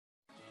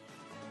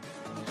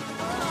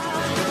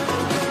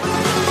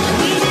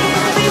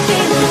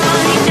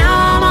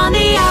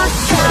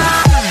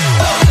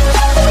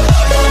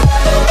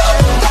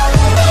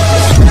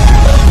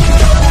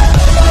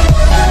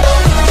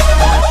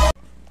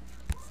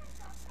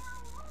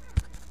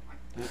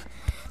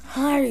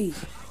Hi,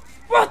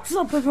 what's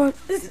up everyone?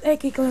 This is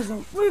AK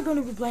Clemson. We're going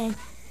to be playing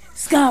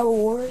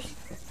Skywars.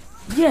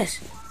 Yes,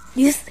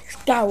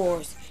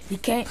 Skywars. You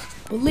can't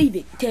believe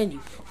it, can you?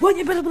 Well,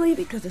 you better believe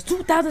it because it's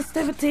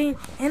 2017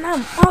 and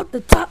I'm on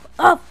the top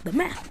of the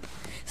map.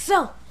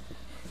 So,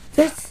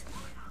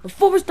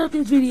 before we start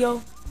this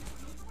video,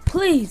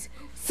 please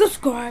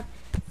subscribe,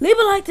 leave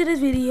a like to this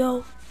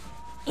video,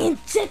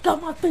 and check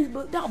out my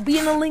Facebook. That'll be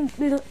in the link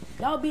below.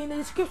 That'll be in the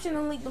description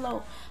and link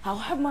below. I'll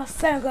have my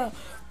SoundCloud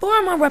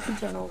for my rapping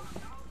channel,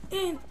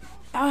 and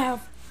I'll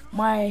have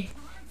my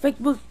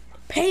Facebook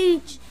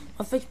page,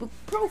 my Facebook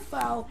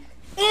profile,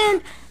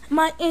 and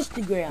my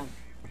Instagram.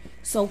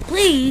 So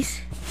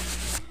please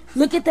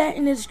look at that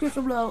in the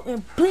description below,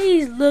 and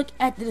please look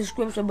at the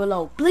description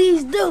below.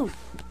 Please do.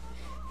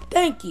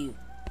 Thank you.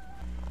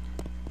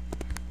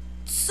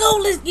 So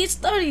let's get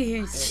started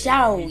here,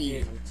 shall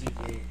we?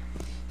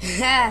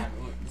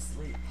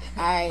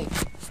 Alright.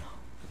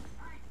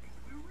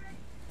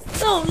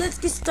 So let's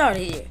get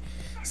started here.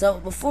 So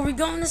before we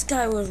go on the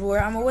Skywars war,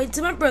 I'm gonna wait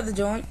till my brother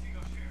join.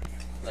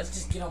 Let's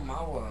just get on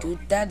my world. Dude,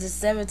 that's a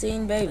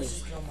 17, baby. Let's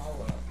just get on my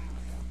world.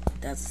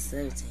 That's a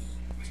 17.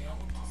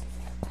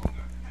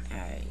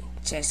 Alright,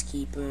 chest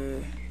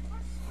keeper.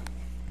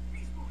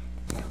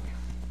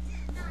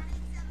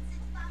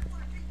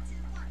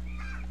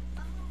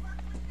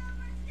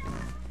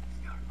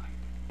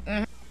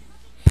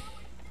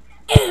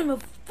 And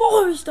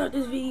before we start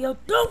this video,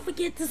 don't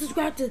forget to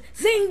subscribe to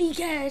Zandy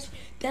Cash.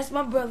 That's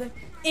my brother,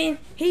 and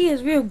he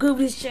is real good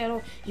with his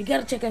channel. You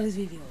gotta check out his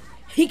videos.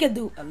 He can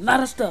do a lot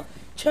of stuff.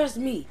 Trust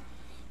me.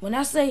 When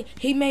I say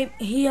he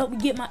helped me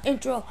get my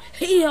intro,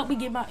 he helped me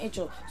get my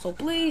intro. So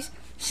please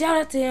shout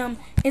out to him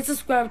and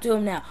subscribe to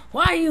him now.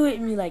 Why are you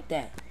hitting me like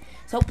that?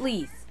 So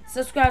please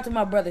subscribe to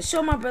my brother.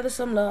 Show my brother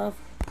some love,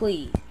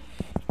 please.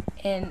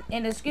 And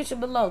in the description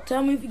below,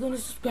 tell me if you're gonna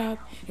subscribe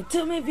and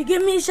tell me if you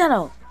give me a shout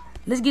out.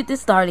 Let's get this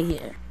started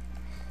here.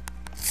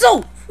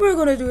 So, we're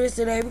going to do this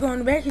today. We're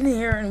going back in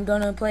here and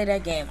going to play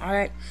that game,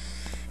 alright?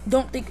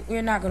 Don't think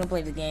we're not going to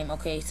play the game.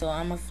 Okay, so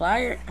I'm a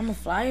flyer.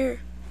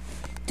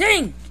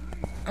 Dang!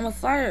 I'm a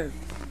flyer.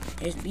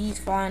 There's bees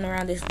flying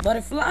around this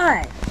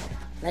butterfly.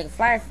 Like a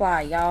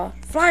firefly, y'all.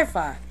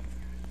 Firefly.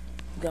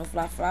 We're going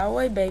to fly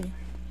away, baby.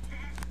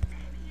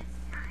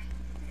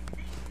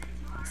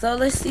 So,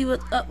 let's see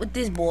what's up with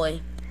this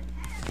boy.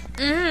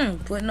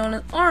 Putting on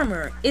his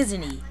armor,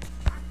 isn't he?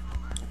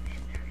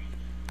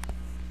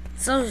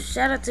 So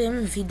shout out to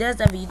him if he does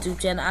have a YouTube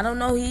channel. I don't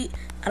know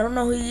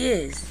who he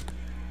is.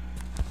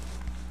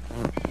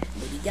 But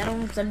he got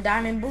on some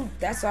diamond boots.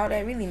 That's all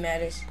that really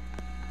matters.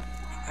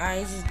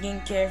 Alright, he's just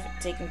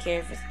taking care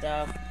of his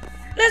stuff.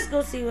 Let's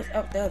go see what's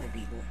up with the other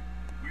people.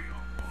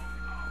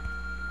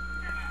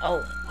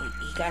 Oh,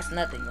 he got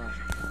nothing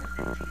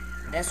going.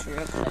 That's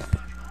real clever.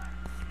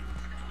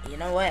 You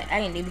know what?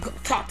 I ain't even gonna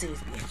talk to this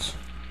bitch.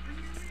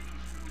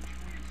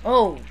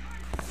 Oh,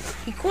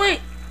 he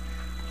quit.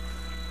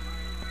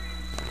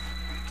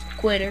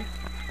 Quitter.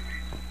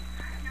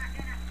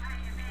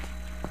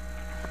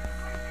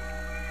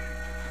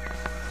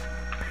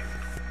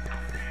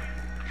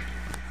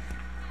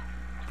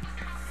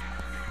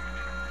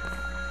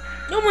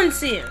 No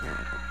one's here.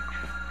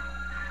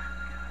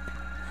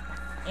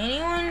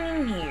 Anyone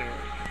in here?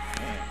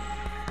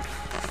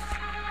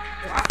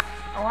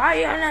 Why are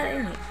y'all not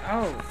in here?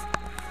 Oh,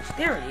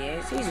 there he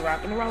is. He's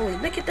rocking the roll.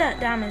 Look at that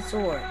diamond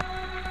sword.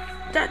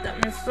 That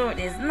diamond sword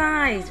is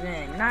nice,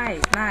 man.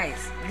 Nice.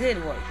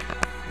 Good work.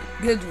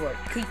 Good work.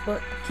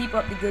 Keep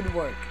up the good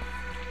work.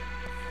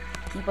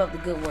 Keep up the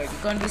good work.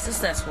 You're gonna be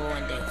successful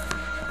one day.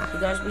 You're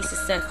gonna be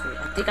successful.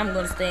 I think I'm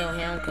gonna stay on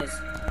him because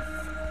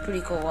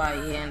pretty cool how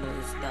he handles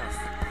his stuff.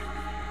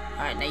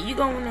 Alright, now you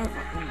go in there.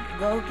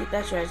 Go get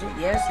that treasure.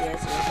 Yes.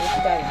 What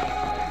you got in there?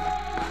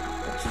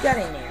 What you got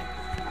in there?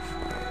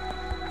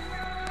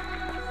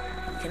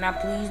 Can I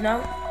please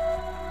know?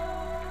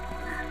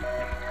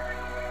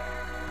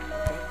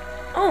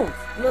 Oh,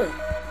 look.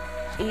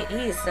 He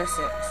is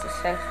successful.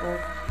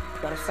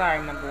 But I'm sorry,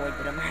 my boy,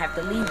 but I'm gonna have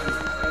to leave you.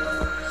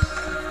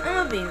 I'm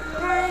gonna be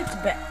right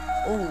back.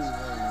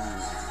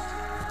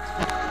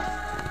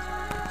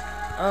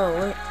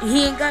 Oh,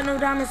 he ain't got no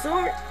diamond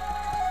sword?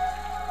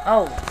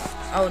 Oh,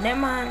 never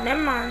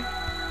mind.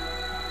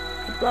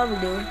 He probably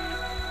do.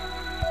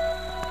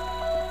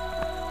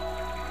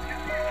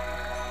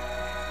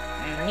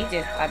 He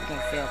just probably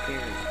gonna fail,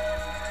 period.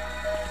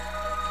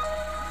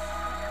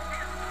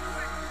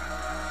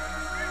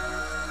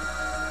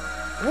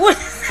 What?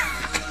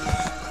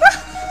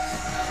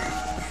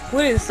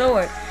 With his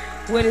sword.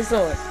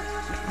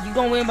 You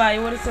gonna win by it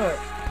with a sword.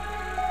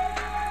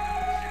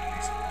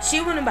 She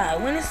winning by it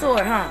with a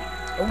sword, huh?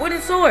 A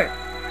wooden sword.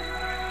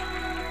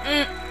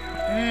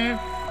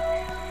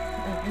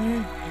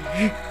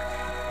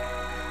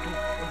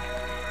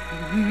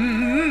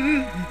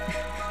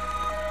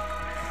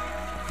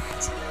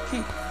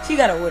 She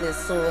got a wooden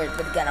sword,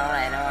 but got all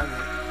that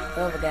armor.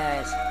 Oh my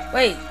gosh.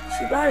 Wait,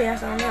 she probably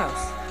has something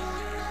else.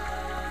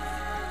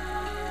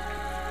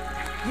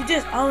 You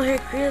just out here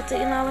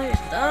taking all her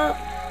stuff?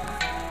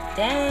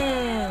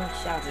 Dang,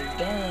 Shouter,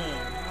 dang.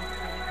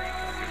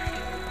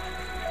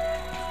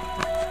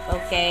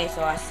 Okay,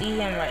 so I see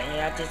him right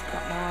here. I just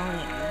come on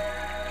him.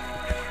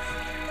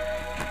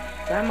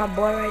 Got my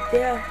boy right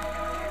there.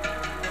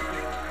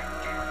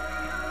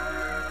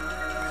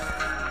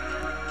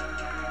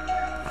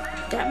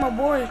 Got my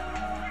boy.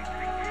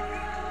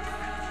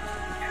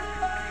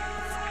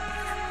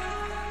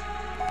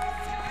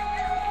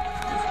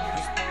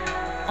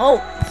 Oh,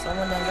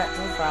 someone done got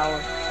to the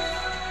flower.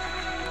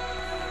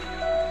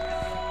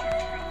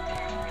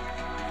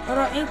 Hold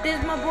on, ain't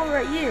this my boy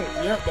right here?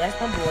 Yep, that's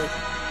my boy.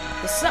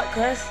 What's up,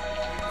 cuz?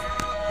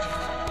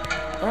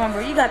 Come on,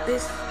 bro, you got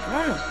this. Come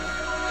on.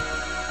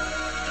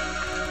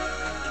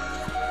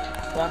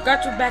 Well, I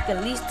got your back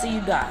at least till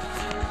you die.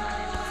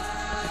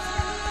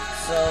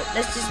 So,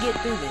 let's just get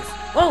through this.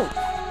 Whoa!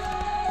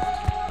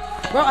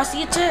 Bro, I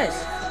see a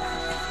chest.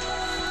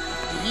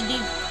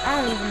 I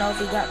don't even know if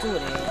he got to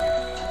it yet.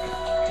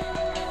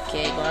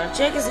 Okay, gonna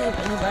check and see if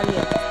anybody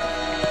else.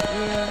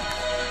 Yeah.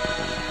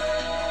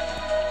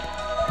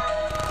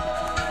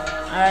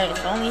 Alright,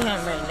 it's only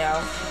him right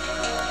now.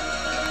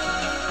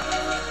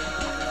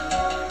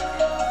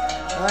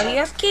 Nobody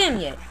else came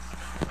yet.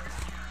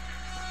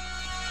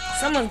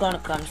 Someone's gonna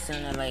come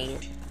sooner or later.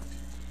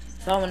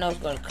 Someone else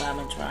gonna come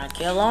and try and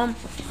kill him.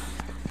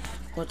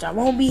 Which I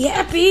won't be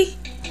happy.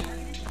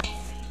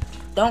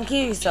 Don't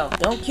kill yourself.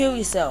 Don't kill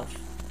yourself.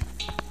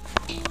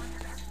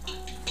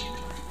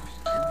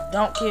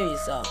 Don't kill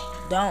yourself.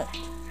 Don't.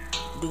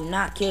 Do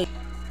not kill.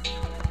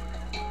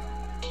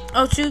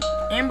 Oh shoot.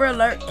 Amber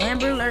alert.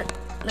 Amber alert.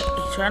 Look,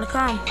 he's trying to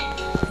come.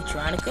 He's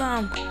trying to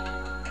come.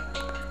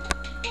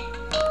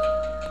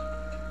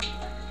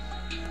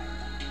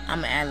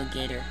 I'm an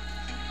alligator.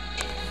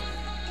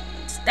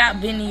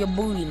 Stop bending your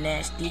booty,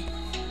 nasty.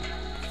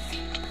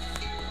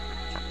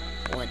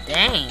 Well,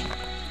 dang.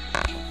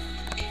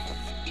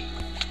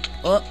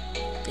 Oh,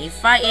 they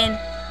fighting.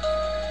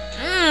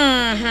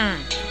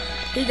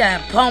 He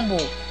got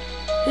pummeled.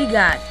 He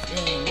got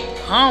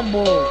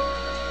humbled.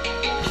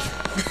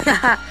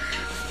 Let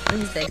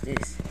me text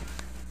this.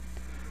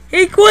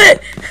 He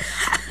quit.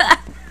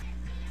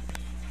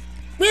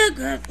 Well,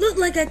 God, look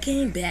like I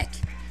came back.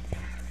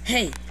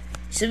 Hey,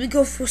 should we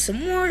go for some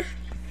more?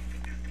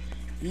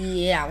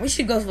 Yeah, we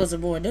should go for some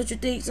more. Don't you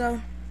think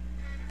so?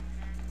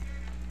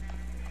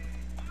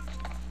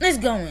 Let's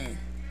go in.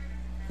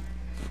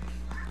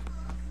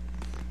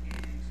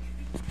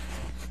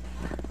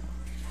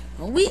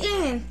 When we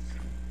in,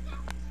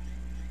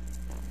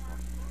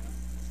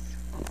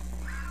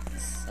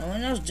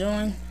 someone else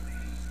join.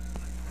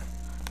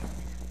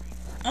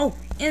 Oh,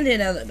 and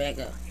then I look back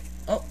up.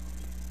 Oh.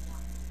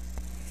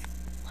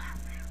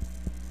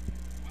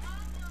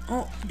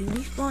 Oh, do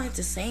we go into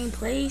the same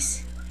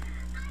place?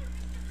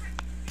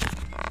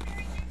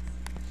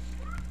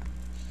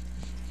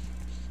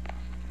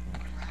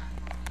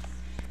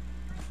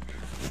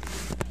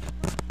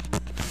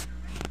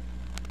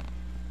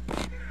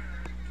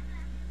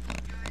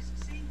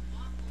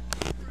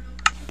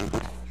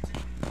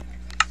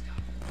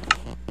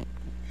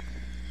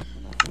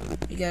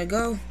 You gotta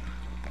go.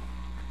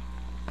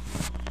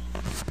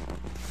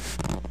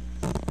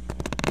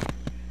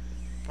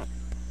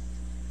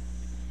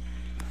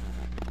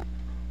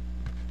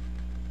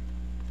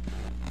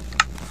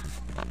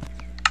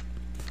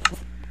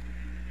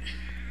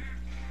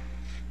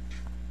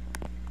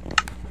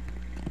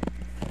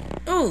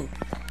 Ooh.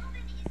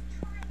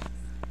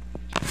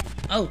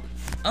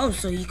 Oh,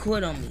 so he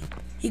quit on me.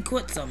 He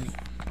quits on me.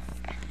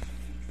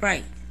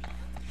 Right.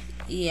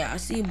 Yeah, I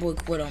see a boy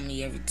quit on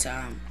me every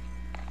time.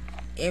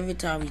 Every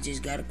time you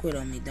just gotta quit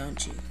on me,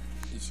 don't you?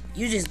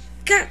 You just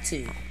got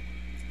to.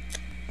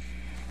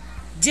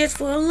 Just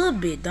for a little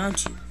bit,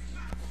 don't you?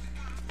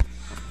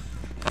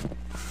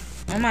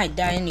 I might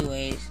die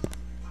anyways.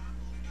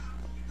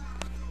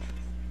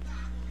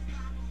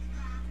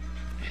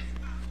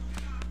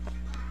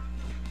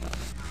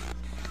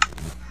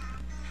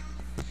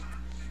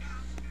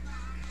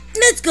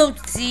 Let's go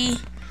see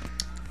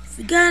if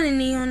we got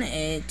any on the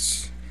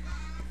edge.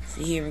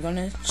 So here we're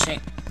gonna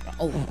check.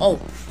 Oh,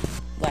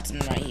 got some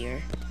right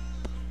here.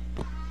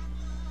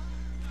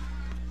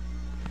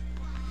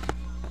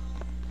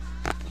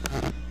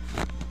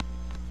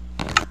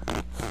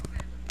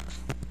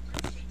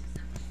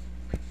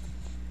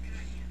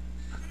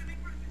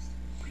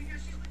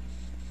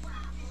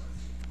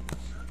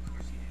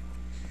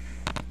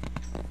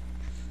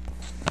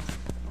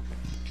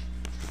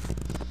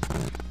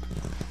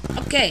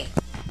 Okay,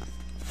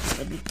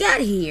 what we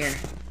got here?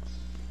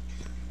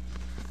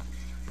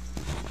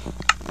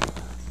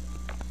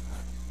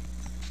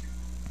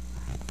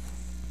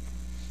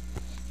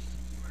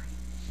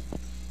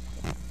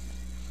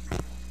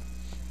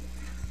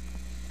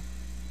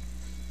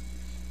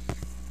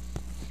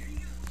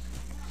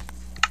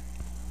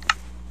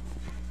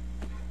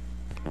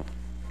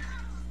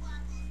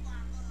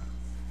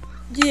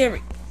 There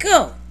we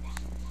go.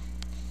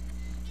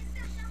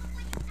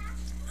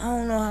 I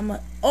don't know how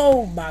much.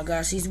 Oh my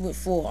gosh, he's with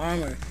full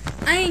armor.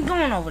 I ain't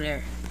going over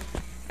there.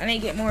 I need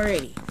to get more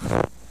ready.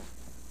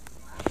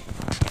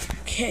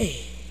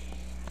 Okay.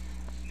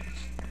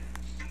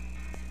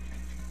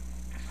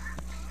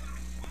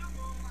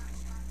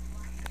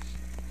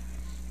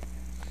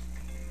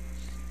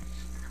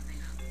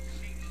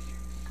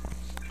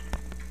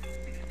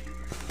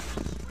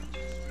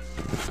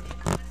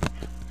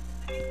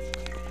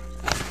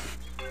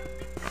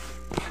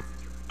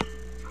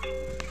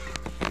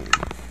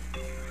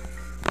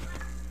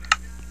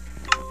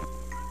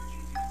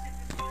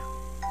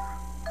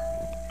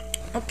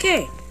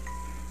 Okay.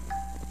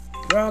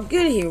 We're all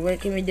good here.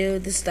 What can we do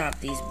to stop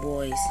these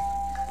boys?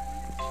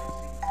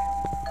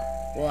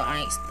 Well,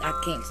 I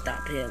can't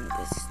stop him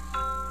because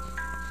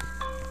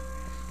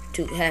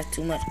he has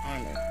too much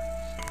armor.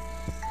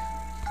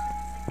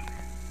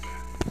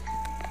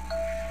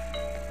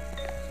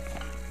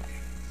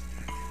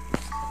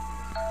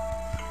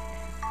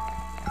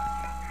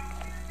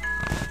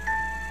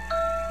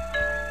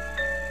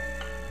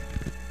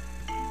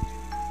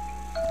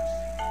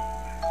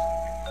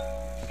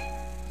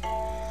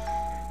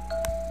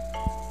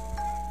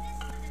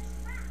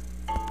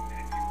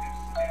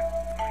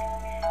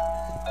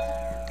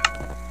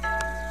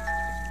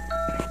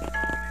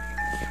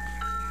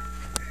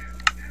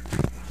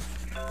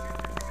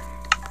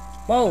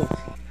 Whoa.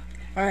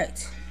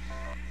 Alright.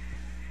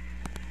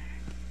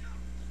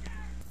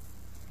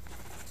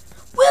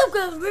 Well,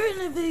 guys, we're in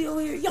the video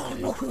here. Y'all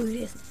know who it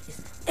is.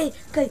 It's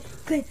okay.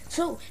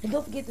 So, and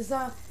don't forget to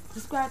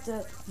subscribe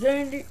to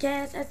Zernder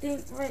Cash, I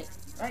think, right?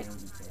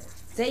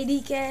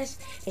 ZD Cash.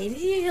 And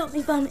he helped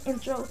me find the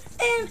intro.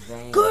 And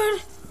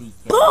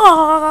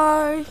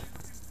goodbye.